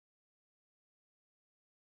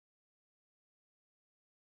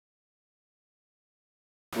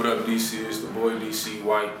What up, DC? It's the boy DC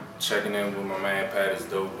White, checking in with my man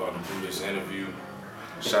PATisDOPE, about to do this interview.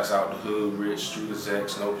 Shouts out to HoodRich, Street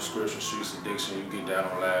Execs, No Prescription, Streets Addiction. You get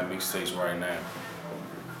that on live mixtapes right now.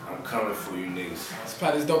 I'm coming for you niggas. It's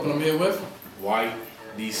PATisDOPE and I'm here with White,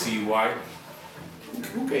 DC White.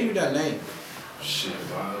 Who gave you that name? Shit,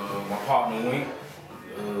 my partner Wink,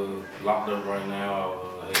 locked up right now,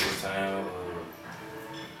 at this time.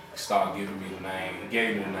 Started giving me the name. He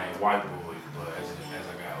gave me the name White Boy, but as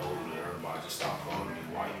I got older, everybody just started calling me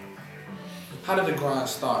White. How did the grind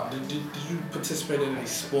start? Did you participate in any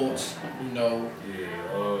sports?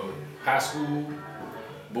 Yeah, high school,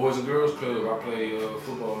 Boys and Girls Club. I played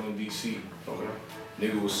football in DC. Okay.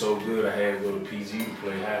 Nigga was so good, I had to go to PG to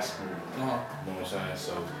play high school. Uh-huh. You know what I'm saying?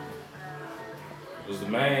 So, it was the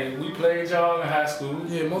man. We played y'all in high school.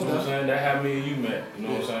 Yeah, most you know what I'm saying? That how me and you met. You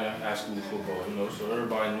know what I'm saying? High school football. You know, so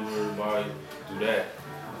everybody knew everybody through that.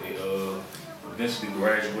 They eventually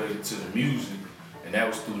graduated to the music, and that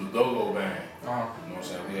was through the go-go band. Uh-huh. You know what I'm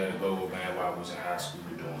saying? We had a go-go band while I was in high school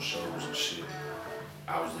doing shows and shit.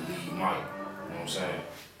 I was the lead mic. You know what I'm saying?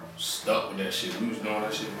 Stuck with that shit. We was doing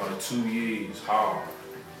that shit for about 2 years, hard.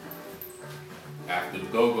 After the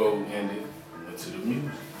go-go ended, went to the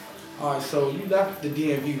music. Alright, so you left the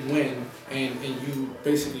DMV win and you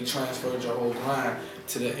basically transferred your whole grind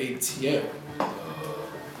to the ATL.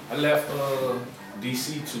 I left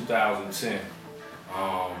DC 2010.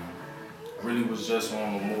 Really was just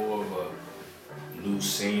on more of a new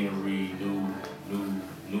scenery,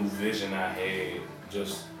 new vision I had.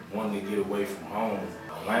 Just wanted to get away from home.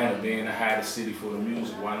 Atlanta being the hottest city for the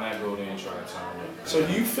music, why not go there and try to turn up? So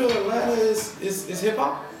do you feel Atlanta is hip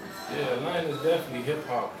hop? Yeah, Atlanta is definitely hip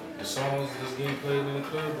hop. The songs that's getting played in the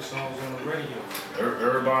club, the songs on the radio.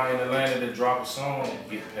 Everybody in Atlanta that drop a song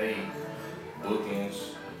get paid.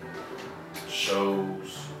 Bookings,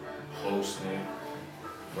 shows, hosting,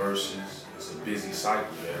 verses. It's a busy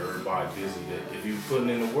cycle there. Everybody busy. That if you putting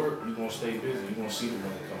in the work, you're gonna stay busy. You're gonna see the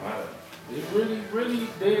money come out of it. It really,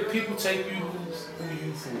 people take you who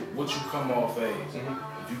you for what you come off as.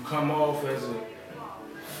 Mm-hmm. If you come off as a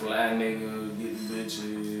fly nigga, getting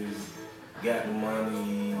bitches, got the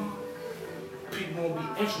money, people won't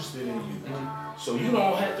be interested in you. Mm-hmm. So you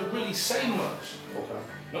don't have to really say much. Okay.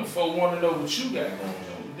 Them folks want to know what you got going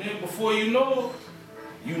on. Then before you know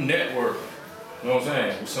it, you networking. You know what I'm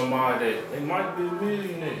saying? With somebody that they might be a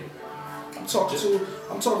millionaire. I'm talking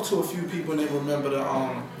to a few people and they remember the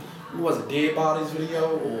what was it, Dead Bodies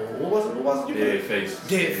video or what was it? Dead Faces.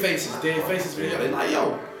 Dead Faces video. They like,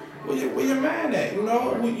 yo, where your man at? You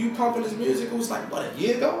know, when you pumping his music, it was like what, a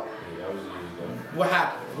year ago? Yeah, that was a year ago. What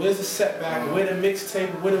happened? Where's the setback? Where the mixtape?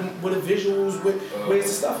 Where the visuals? Where's the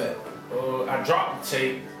stuff at? I dropped the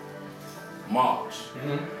tape March.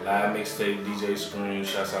 Mm-hmm. Live mixtape, DJ Scream,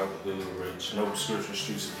 shouts out to HoodRich, No Prescription,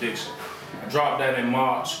 Streets Addiction. I dropped that in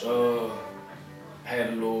March. Had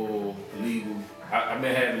a little legal. I've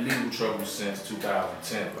been having legal trouble since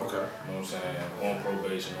 2010. Okay. You know what I'm saying? On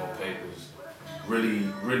probation, on papers.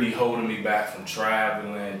 Really holding me back from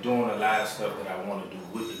traveling, doing a lot of stuff that I want to do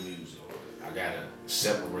with the music. I gotta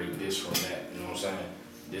separate this from that. You know what I'm saying?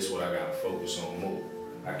 This is what I gotta focus on more.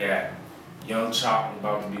 I got Young Chop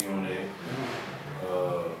about to be on there.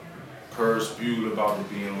 Purse Buell about to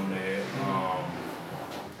be on there.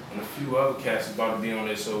 And a few other cats about to be on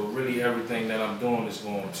there. So really everything that I'm doing is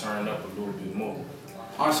going to turn up a little bit more.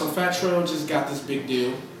 Alright, so Fat Trail just got this big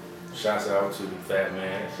deal. Shouts out to the Fat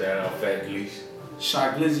Man. Shout out Fat Gleesh.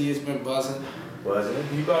 Shy Glizzy has been buzzing.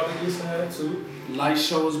 He about to get some of that too. Light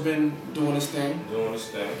Show has been doing his thing. Doing his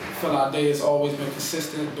thing. Phil Out Day has always been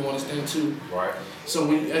consistent, doing his thing too. Right.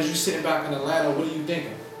 So as you sitting back in Atlanta, what are you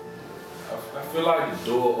thinking? I feel like the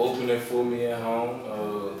door opening for me at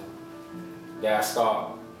home. That I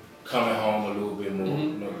start coming home a little bit more.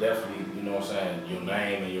 Mm-hmm. You know, definitely, you know what I'm saying, your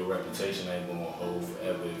name and your reputation ain't gonna hold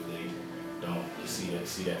forever if they don't see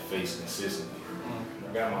that face consistently. Mm-hmm.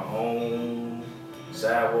 I got my own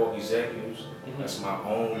Sidewalk Executives. Mm-hmm. That's my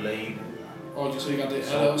own label. Oh, so you got the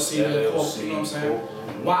LLC, the corp, you know what I'm saying?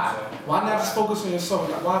 Why not just focus on yourself?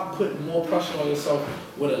 Like, why put more pressure on yourself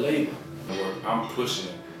with a label? I'm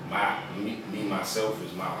pushing me myself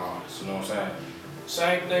as my artist, you know what I'm saying?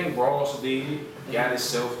 Same thing Ross did, got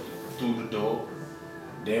himself through the door.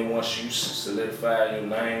 Then once you solidify your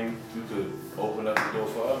name, you could open up the door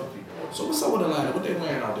for other people. So what's up with Atlanta? What they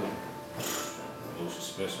wearing out there? Those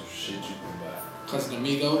expensive shit you can buy. Cause of the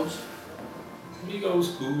Migos?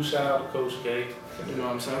 Migos cool, shout out to Coach K. You know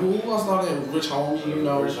what I'm saying? Who else out there? Rich Homie, you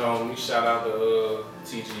know? Rich Homie, shout out to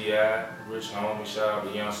TGI. Rich Homie, shout out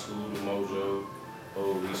to Young School, the Mojo,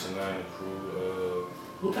 Lisa 9 the crew.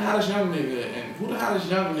 Who the hottest young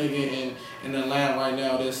nigga in Atlanta right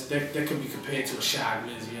now that could be compared to a Shy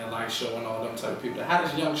Glizzy and Light Show and all them type of people? The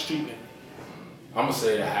hottest young street nigga. I'm gonna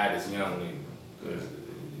say the hottest young nigga. Cause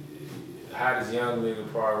the hottest young nigga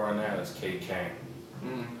probably right now is K Kane.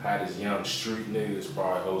 Hottest young street nigga is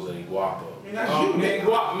probably Jose Guapo. Me and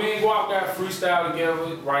Guap got freestyle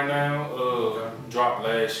together right now. Dropped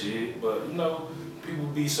last year, but you know, people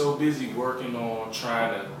be so busy working on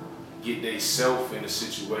trying to get they self in a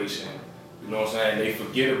situation. You know what I'm saying? They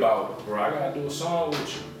forget about, bro, I gotta do a song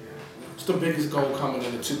with you. What's the biggest goal coming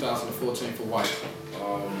into 2014 for White?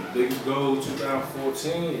 Biggest goal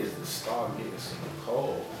 2014 is to start getting some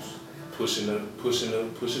calls. Pushing to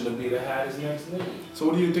be the hottest next nigga. So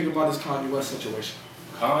what do you think about this Kanye West situation?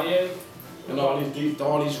 Kanye? And all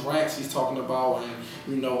these rants he's talking about, and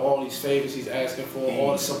you know all these favors he's asking for,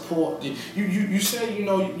 all the support. You say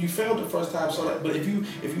you failed the first time, so but if you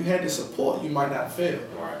had the support, you might not fail.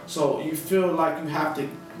 Right. So you feel like you have to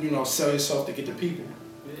sell yourself to get the people,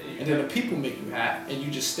 and then the people make you hot, and you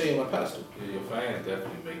just stay on a pedestal. Yeah, your fans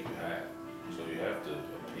definitely make you hot, so you have to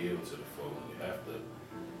appeal to the folk. You have to.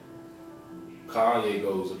 Kanye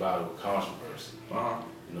goes about it with controversy. You know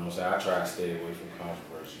what I'm saying? I try to stay away from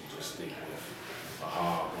controversy, just stick with a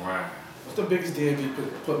hard grind. What's the biggest DMV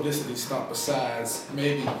publicity stunt besides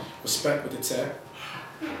maybe Respect with the Tech?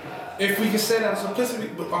 If we can say that's a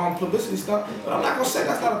publicity stunt, but I'm not gonna say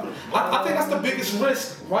that's not I think that's the biggest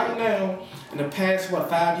risk right now in the past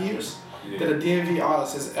 5 years that a DMV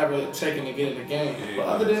artist has ever taken to get in the game. But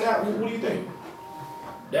other than that, what do you think?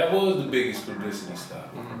 That was the biggest publicity stunt.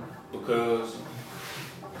 Because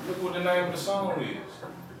look what the name of the song is.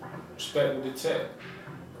 Respect with the Tech.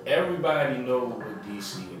 Everybody knows what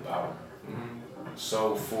DC about.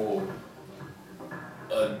 So for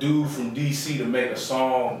a dude from DC to make a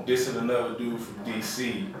song dissing another dude from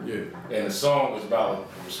DC, and the song is about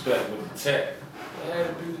respect with the tech, that had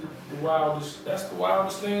to be the wildest. That's the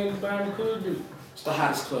wildest thing this band could do. It's the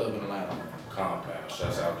hottest club in Atlanta. Compound.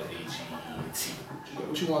 Shouts out to HEET.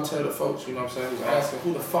 What you want to tell the folks, you know what I'm saying, who's asking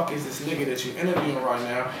who the fuck is this nigga that you interviewing right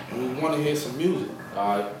now, and we want to hear some music?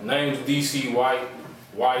 Name's DC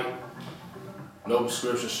White, no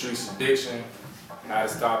prescription, streets addiction.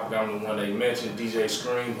 Hottest topic, I'm the one they mentioned, DJ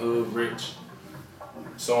Scream, HoodRich.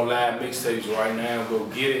 It's on live mixtapes right now, go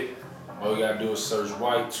get it. All you gotta do is search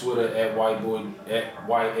White, Twitter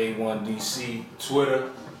 @WhiteA1DC, Twitter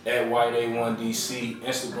 @WhiteA1DC,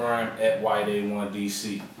 Instagram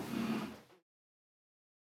 @WhiteA1DC.